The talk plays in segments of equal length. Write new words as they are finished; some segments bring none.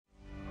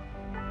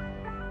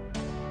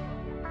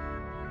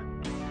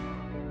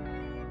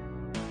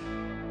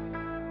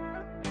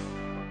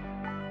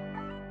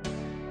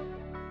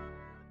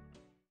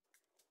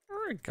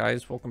Alright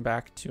guys, welcome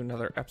back to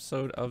another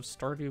episode of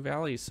Stardew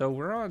Valley. So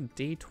we're on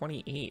day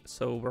 28,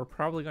 so we're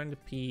probably going to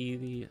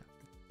be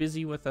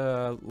busy with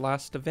a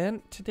last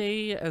event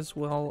today, as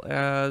well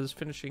as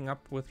finishing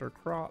up with our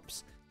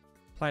crops,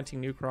 planting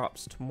new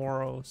crops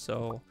tomorrow,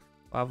 so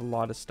we'll have a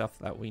lot of stuff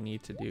that we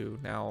need to do.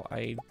 Now,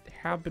 I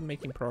have been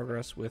making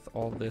progress with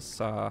all this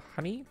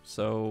honey,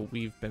 so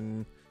we've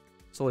been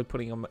slowly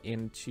putting them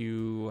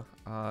into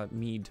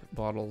mead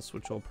bottles,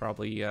 which will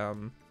probably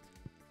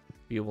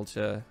be able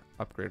to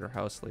upgrade our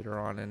house later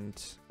on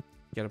and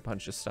get a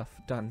bunch of stuff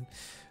done.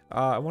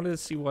 I wanted to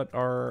see what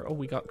our... Oh,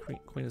 we got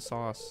queen of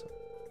sauce.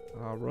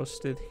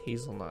 Roasted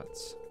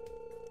hazelnuts.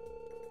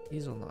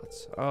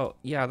 Hazelnuts. Oh,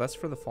 yeah, that's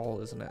for the fall,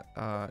 isn't it?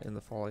 In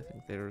the fall, I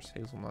think there's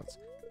hazelnuts.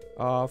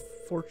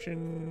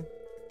 Fortune...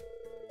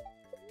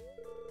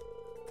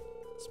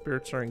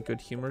 Spirits are in good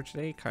humor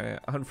today. Kind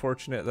of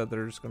unfortunate that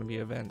there's going to be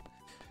an event.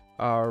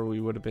 Or we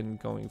would have been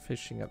going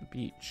fishing at the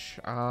beach.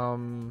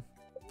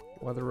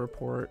 Weather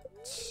report.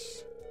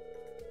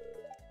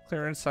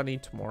 Clear and sunny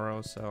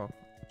tomorrow, so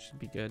it should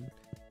be good.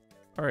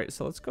 Alright,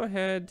 so let's go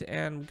ahead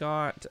and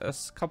got a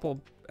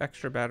couple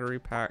extra battery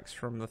packs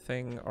from the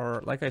thing.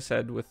 Or like I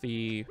said with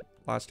the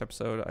last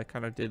episode, I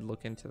kind of did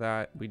look into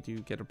that. We do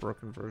get a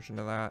broken version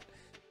of that.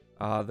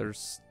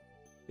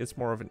 It's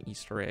more of an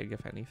Easter egg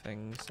if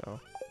anything, so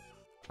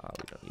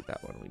we don't need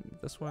that one, we need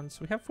this one.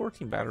 So we have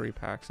 14 battery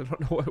packs. I don't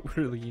know what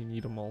really you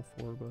need them all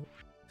for, but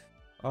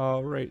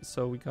alright,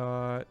 so we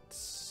got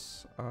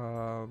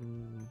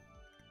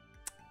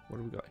what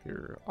do we got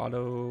here?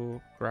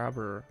 Auto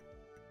grabber.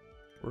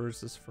 Where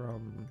is this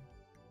from?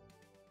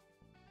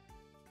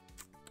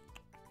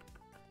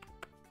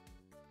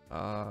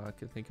 I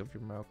can think of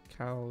your milk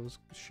cows,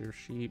 shear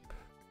sheep,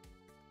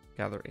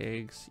 gather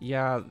eggs.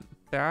 Yeah,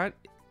 that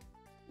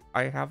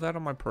I have that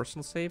on my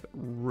personal save.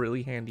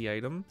 Really handy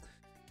item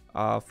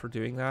for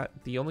doing that.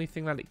 The only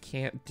thing that it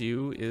can't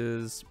do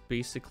is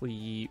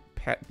basically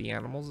pet the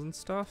animals and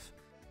stuff.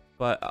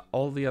 But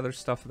all the other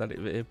stuff that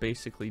it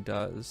basically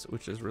does,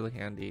 which is really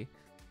handy,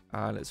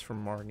 and it's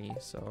from Marnie,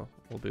 so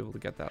we'll be able to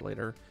get that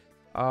later.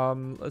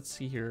 Let's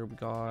see here. We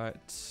got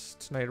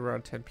tonight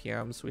around 10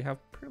 p.m. So we have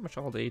pretty much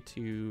all day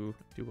to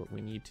do what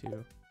we need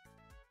to.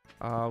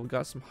 We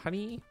got some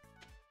honey,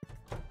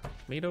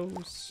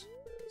 tomatoes.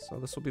 So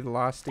this will be the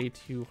last day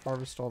to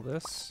harvest all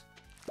this.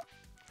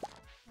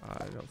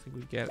 I don't think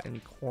we get any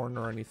corn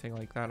or anything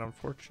like that,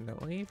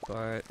 unfortunately,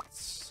 but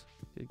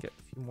we did get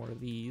a few more of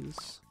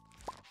these.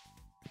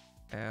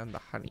 And the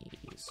honey,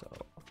 so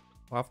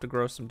we'll have to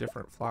grow some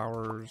different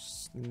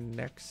flowers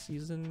next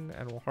season,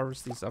 and we'll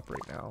harvest these up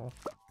right now.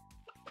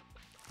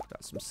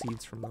 Got some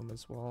seeds from them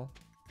as well.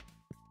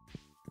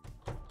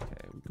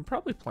 Okay, we can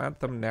probably plant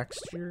them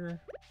next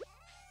year.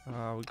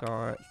 We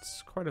got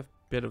quite a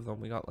bit of them.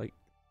 We got like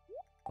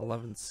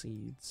 11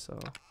 seeds,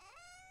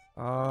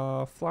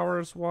 so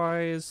flowers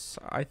wise,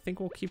 I think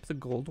we'll keep the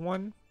gold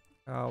one.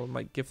 We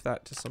might gift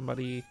that to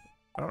somebody.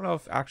 I don't know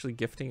if actually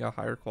gifting a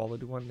higher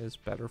quality one is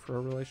better for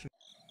a relationship.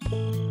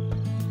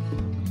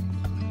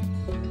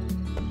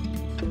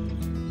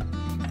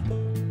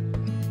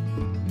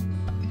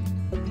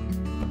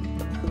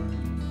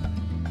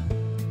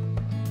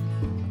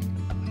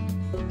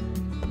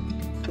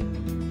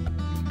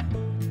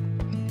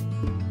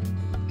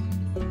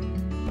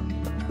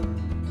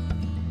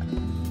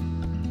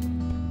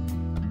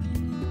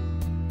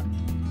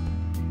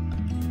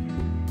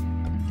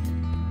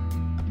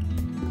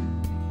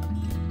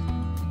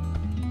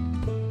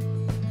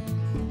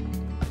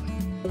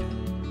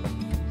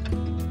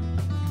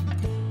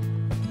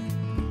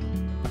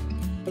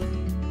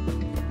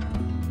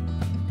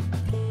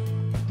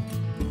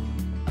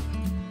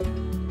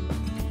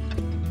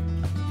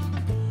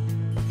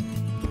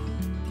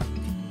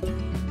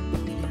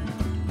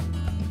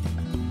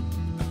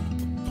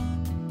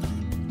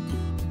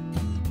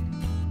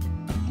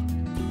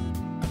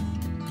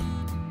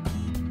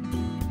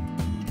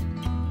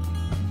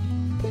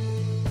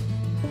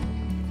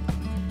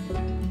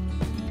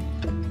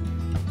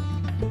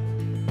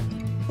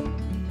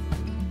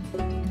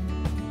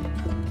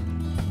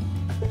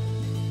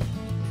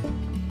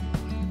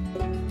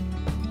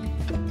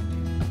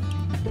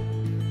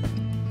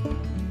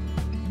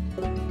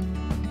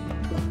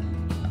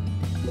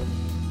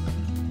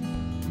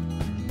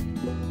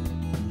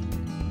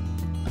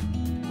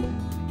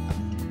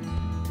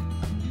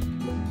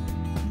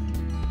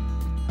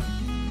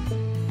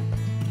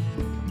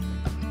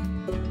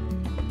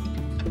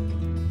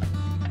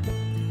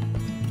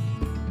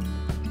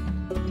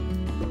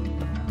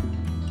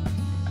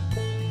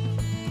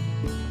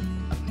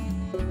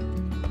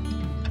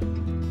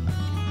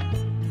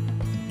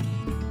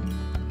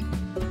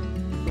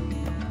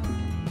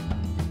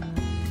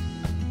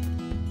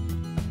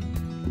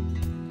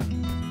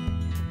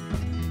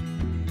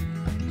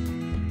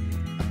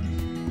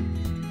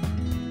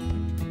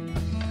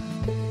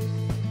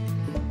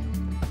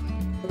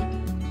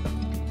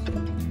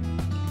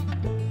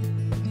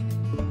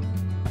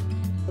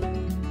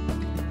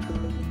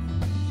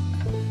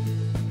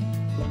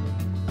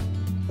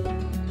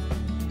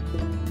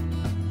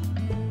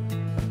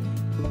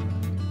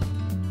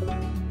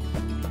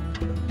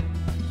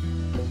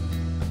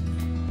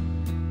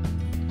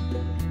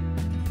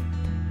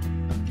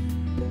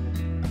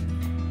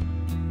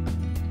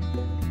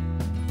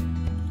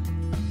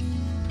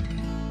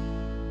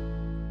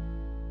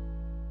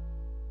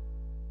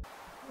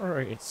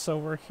 Alright, so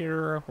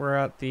we're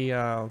at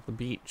the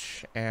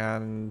beach,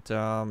 and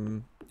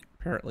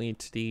apparently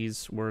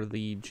today's where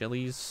the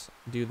jellies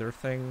do their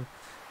thing.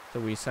 So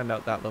we send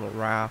out that little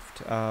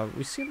raft.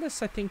 We've seen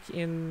this, I think,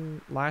 in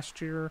last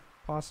year,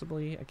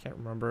 possibly. I can't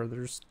remember.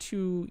 There's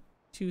two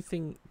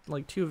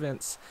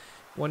events.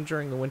 One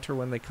during the winter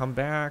when they come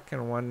back,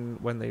 and one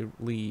when they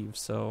leave.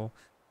 So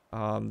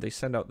they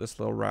send out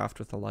this little raft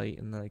with a light,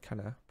 and they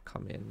kind of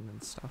come in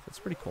and stuff. It's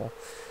pretty cool.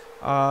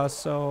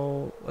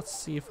 So let's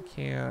see if we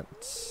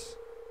can't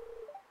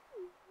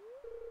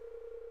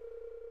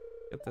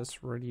get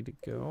this ready to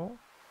go.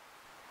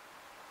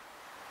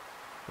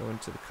 Go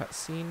into the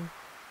cutscene.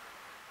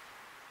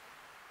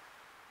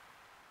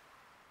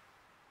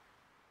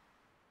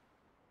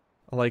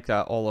 I like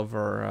that all of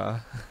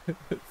our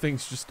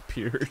things just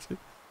appeared.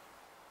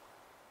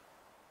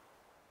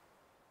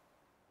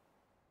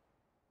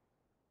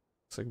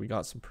 Looks like we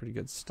got some pretty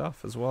good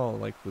stuff as well.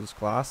 Like those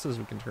glasses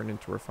we can turn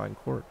into refined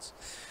quartz.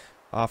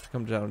 I'll have to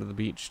come down to the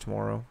beach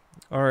tomorrow.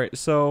 Alright,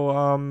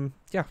 so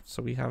yeah,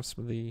 so we have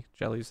some of the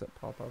jellies that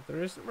pop up.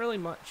 There isn't really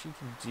much you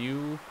can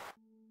do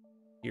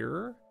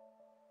here,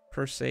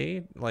 per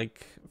se,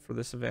 like for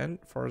this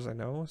event, as far as I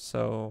know.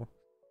 So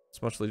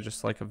it's mostly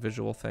just like a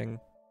visual thing.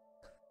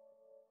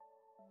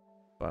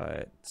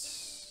 But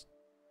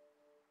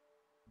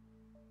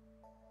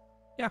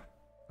yeah,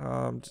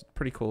 just a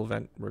pretty cool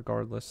event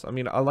regardless. I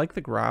mean, I like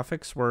the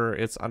graphics where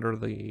it's under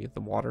the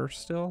water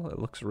still. It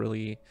looks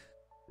really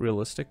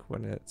realistic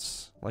when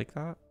it's like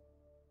that.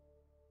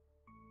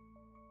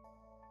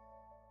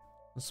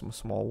 Some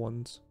small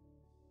ones.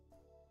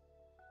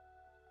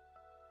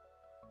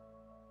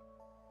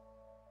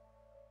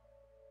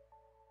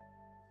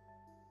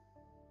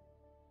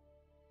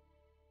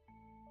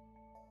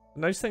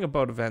 The nice thing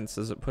about events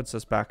is it puts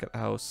us back at the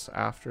house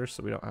after,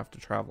 so we don't have to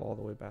travel all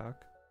the way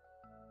back.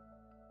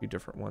 A few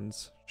different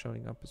ones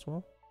showing up as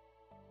well.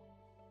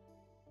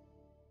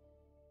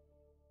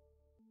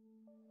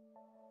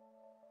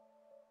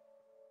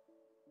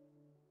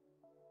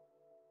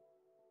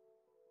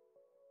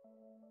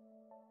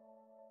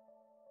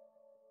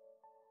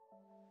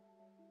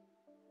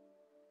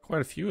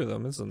 Quite a few of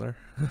them, isn't there?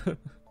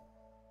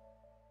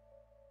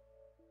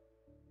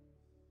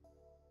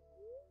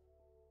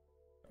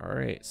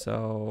 Alright,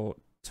 so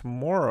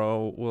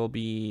tomorrow will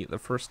be the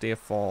first day of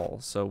fall,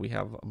 so we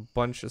have a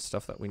bunch of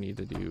stuff that we need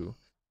to do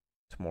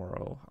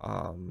tomorrow.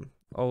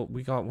 Oh,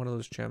 we got one of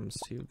those gems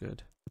too,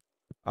 good.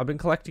 I've been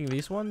collecting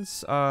these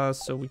ones,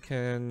 so we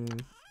can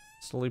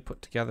slowly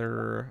put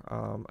together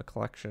a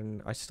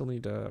collection. I still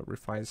need to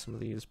refine some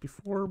of these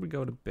before we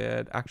go to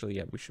bed. Actually,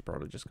 yeah, we should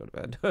probably just go to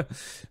bed.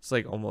 It's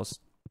like almost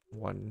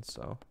 1,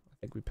 so I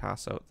think we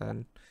pass out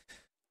then.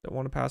 Don't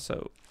want to pass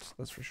out,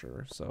 that's for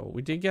sure. So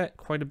we did get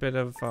quite a bit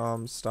of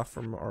stuff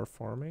from our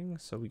farming.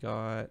 So we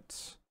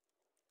got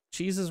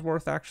cheese is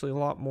worth actually a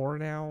lot more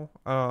now,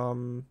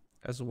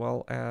 as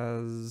well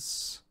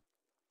as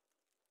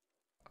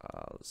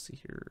let's see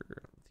here,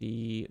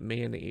 the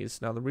mayonnaise.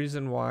 Now the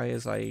reason why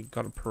is I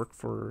got a perk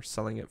for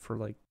selling it for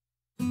like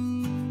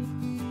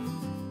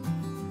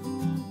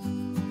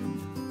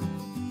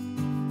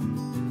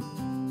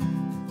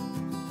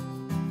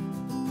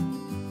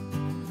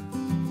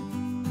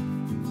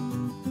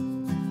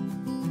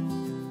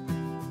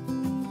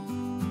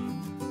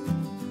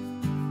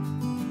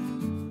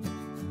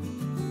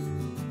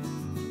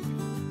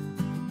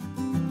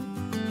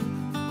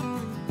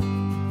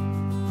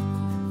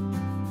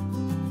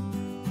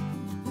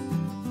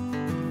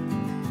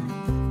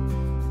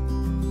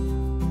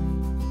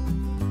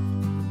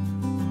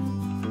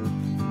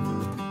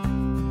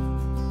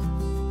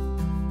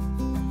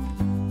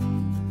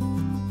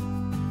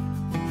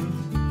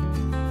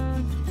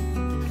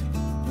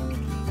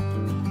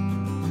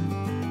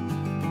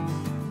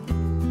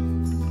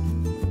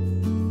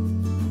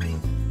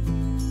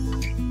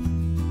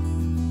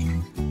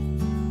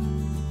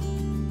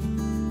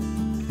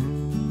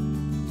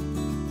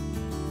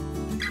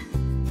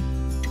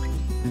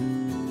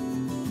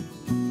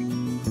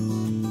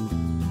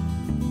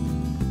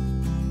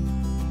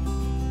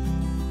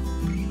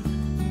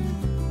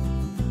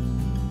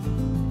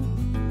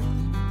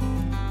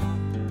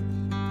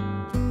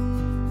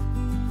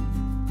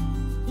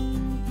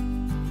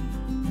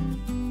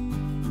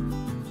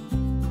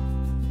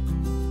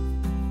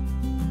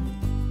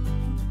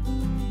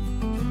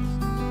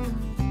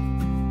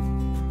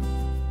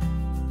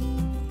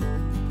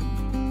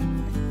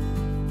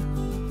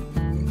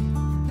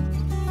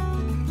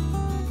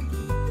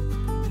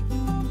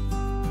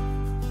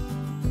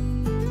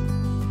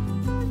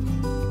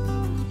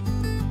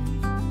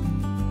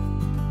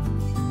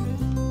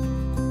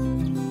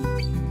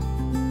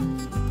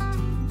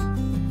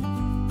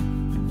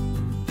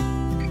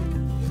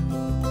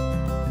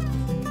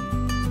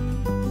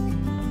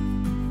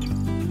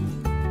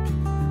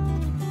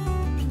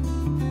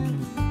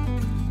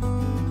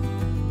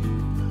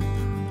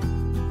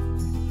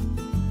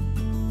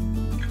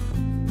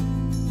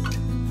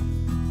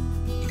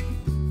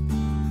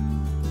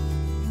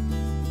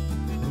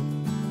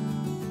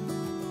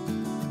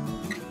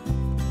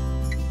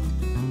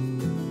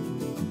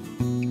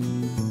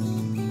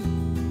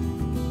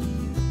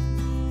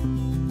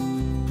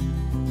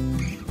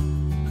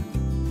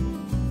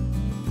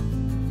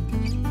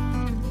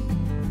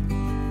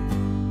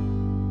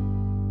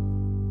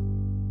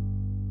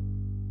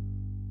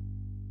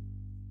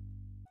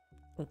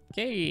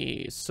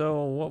Okay,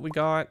 so what we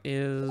got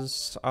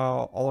is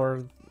all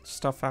our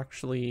stuff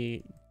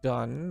actually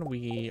done.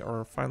 We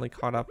are finally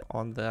caught up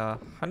on the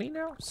honey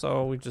now,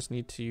 so we just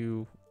need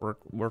to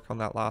work on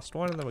that last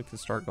one, and then we can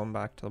start going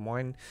back to the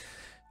wine.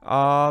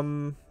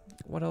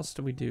 What else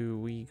did we do?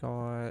 We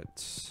got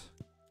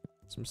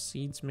some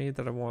seeds made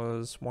that I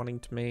was wanting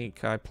to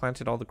make. I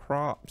planted all the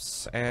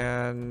crops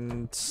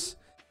and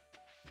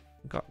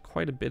got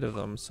quite a bit of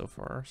them so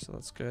far, so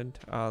that's good.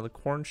 The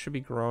corn should be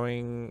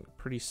growing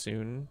pretty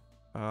soon,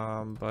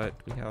 but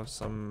we have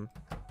some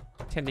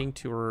tending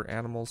to our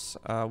animals.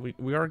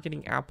 We are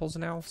getting apples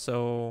now,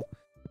 so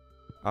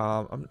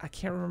I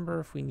can't remember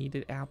if we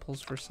needed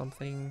apples for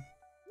something.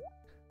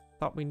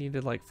 Thought we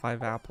needed like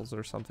 5 apples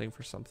or something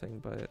for something,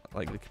 but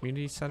like the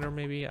community center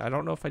maybe. I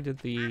don't know if I did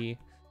the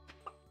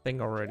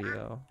thing already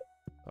though.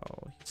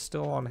 Oh, he's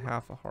still on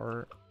half a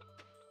heart.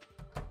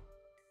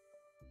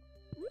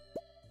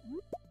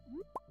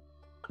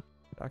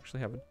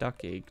 Actually have a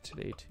duck egg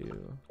today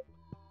too.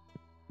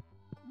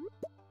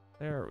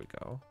 There we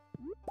go.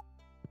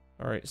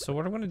 Alright, so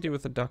what I'm going to do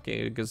with the duck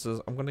egg is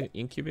I'm going to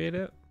incubate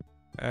it,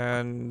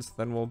 and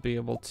then we'll be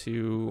able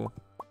to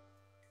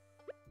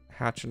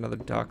hatch another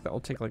duck. That will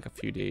take like a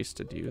few days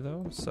to do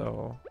though,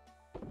 so...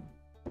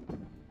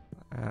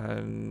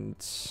 And...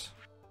 just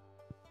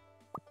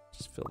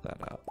fill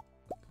that up.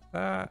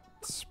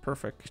 That's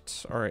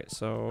perfect. Alright,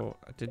 so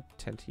I did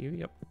tend to you,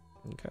 yep.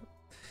 Okay.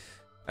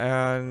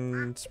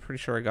 And pretty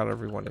sure I got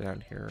everyone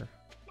down here.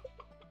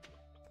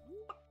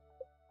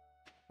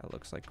 That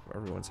looks like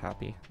everyone's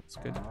happy. That's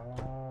good.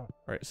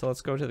 Alright, so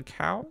let's go to the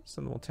cows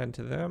and we'll tend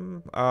to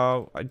them.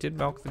 I did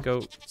milk the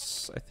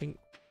goats. I think,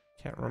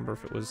 can't remember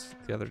if it was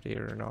the other day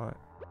or not.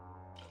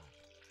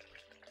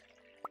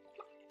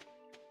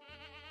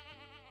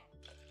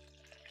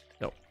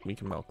 Nope, we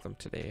can milk them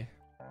today.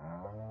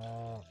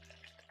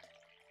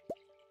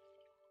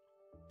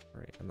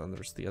 Alright, and then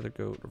there's the other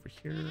goat over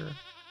here.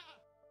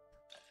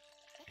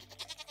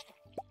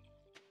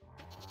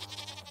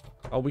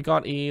 Oh, we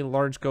got a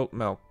large goat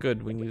milk.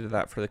 Good, we needed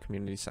that for the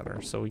community center,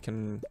 so we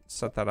can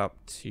set that up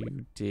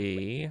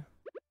today.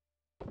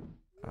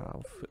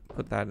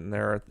 Put that in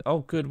there.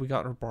 Oh, good, we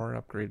got our barn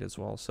upgrade as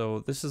well.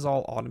 So this is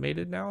all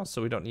automated now,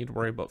 so we don't need to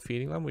worry about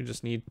feeding them. We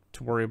just need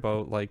to worry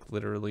about like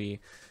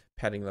literally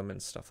petting them and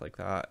stuff like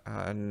that,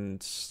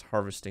 and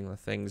harvesting the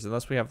things.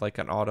 Unless we have like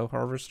an auto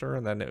harvester,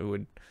 and then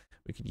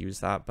we could use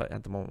that, but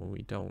at the moment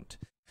we don't.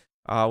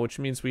 Which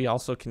means we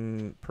also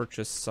can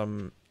purchase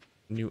some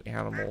new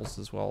animals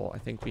as well. I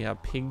think we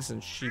have pigs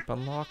and sheep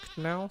unlocked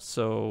now,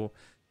 so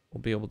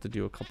we'll be able to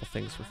do a couple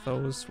things with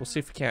those. We'll see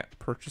if we can't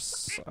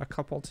purchase a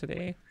couple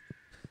today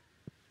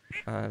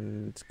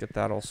and get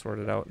that all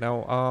sorted out.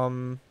 Now,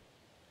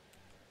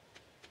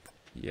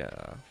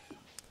 yeah.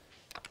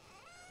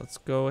 Let's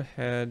go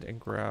ahead and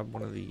grab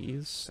one of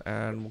these,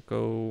 and we'll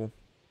go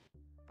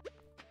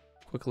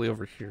quickly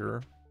over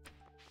here.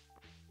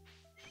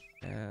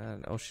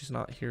 And, oh, she's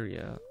not here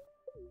yet.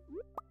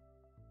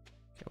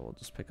 Okay, we'll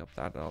just pick up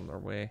that on their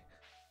way.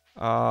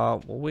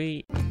 We'll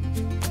wait.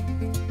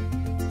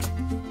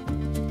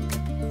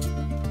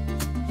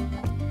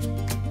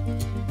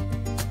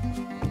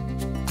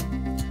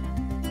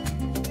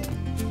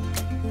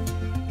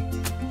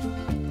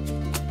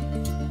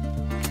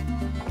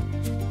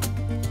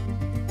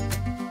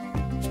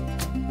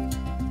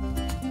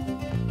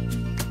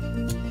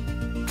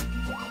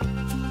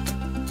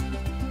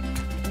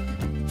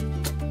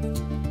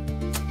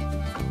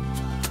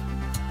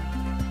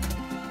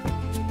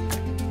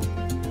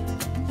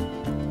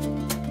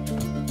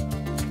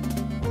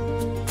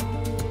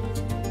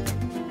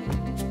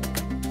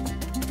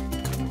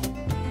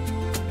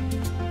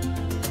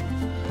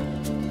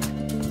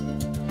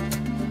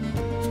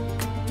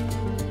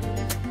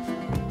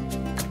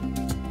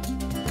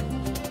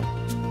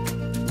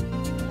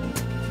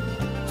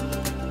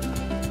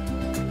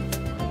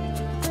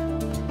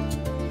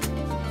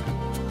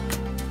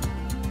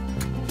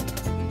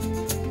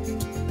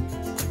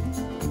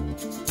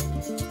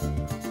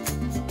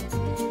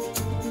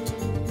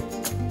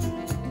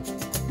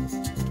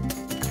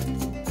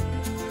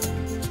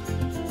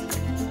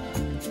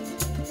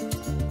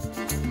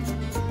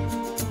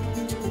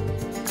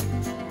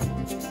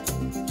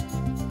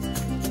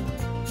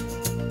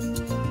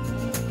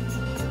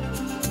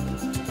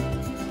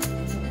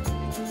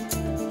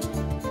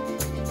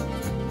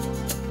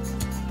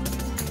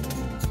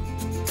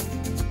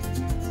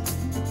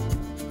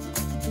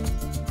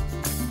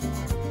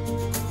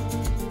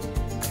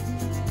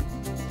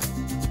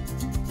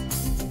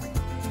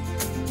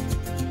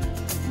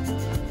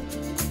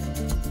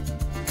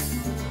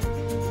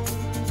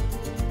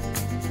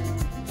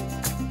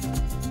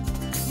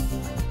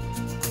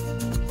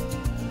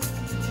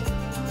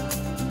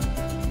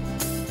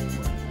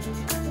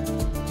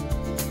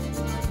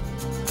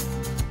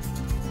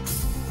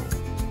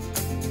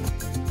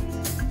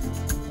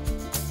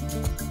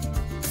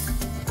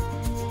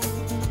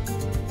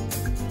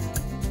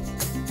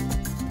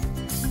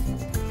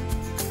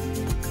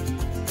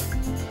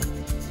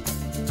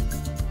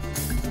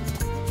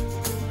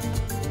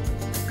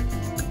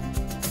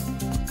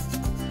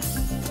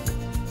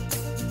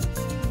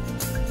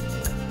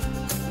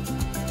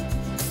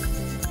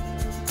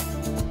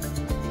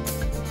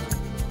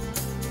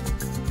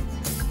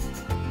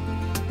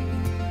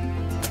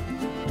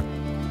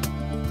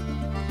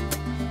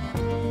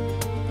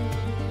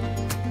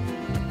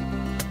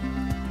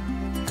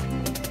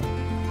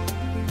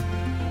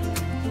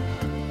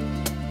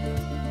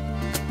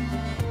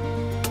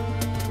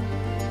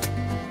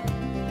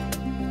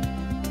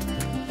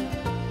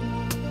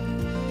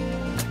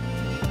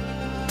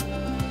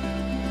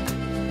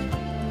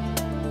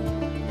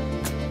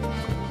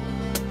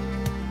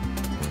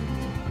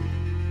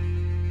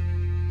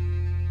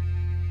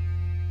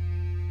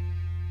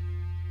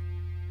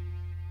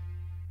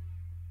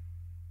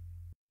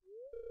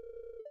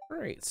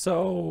 Alright,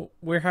 so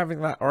we're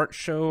having that art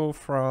show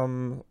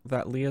from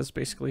that Leah's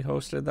basically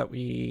hosted that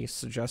we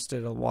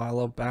suggested a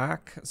while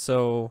back.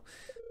 So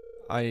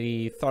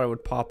I thought I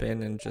would pop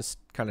in and just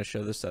kind of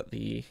show this at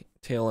the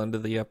tail end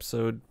of the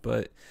episode,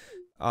 but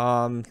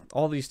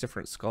all these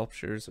different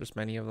sculptures, there's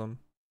many of them.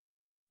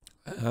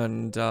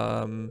 And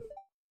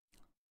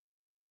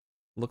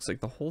looks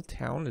like the whole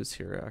town is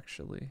here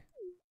actually.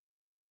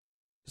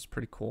 It's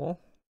pretty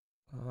cool.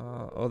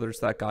 Oh,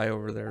 there's that guy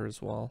over there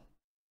as well.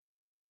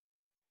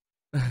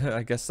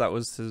 I guess that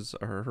was his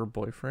or her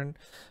boyfriend.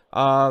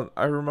 I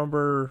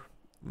remember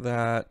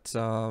that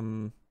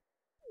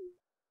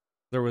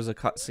there was a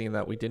cutscene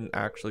that we didn't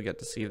actually get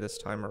to see this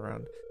time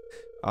around.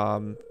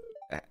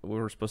 We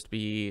were supposed to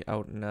be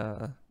out in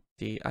I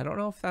don't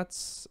know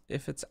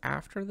if it's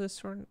after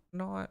this or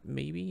not.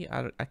 Maybe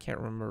I can't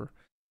remember.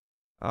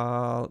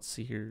 Let's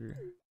see here.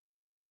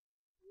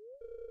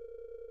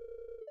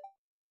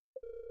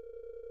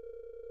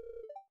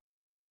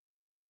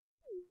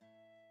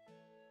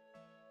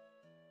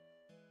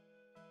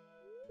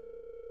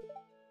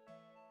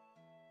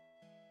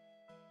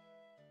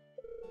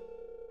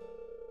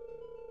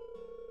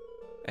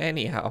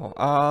 Anyhow,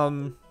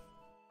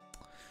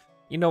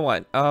 you know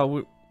what?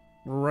 We're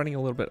running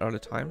a little bit out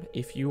of time.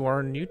 If you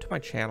are new to my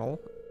channel,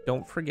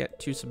 don't forget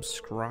to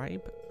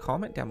subscribe,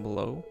 comment down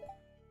below,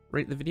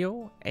 rate the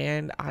video,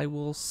 and I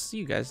will see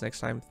you guys next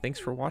time. Thanks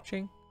for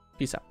watching.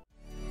 Peace out.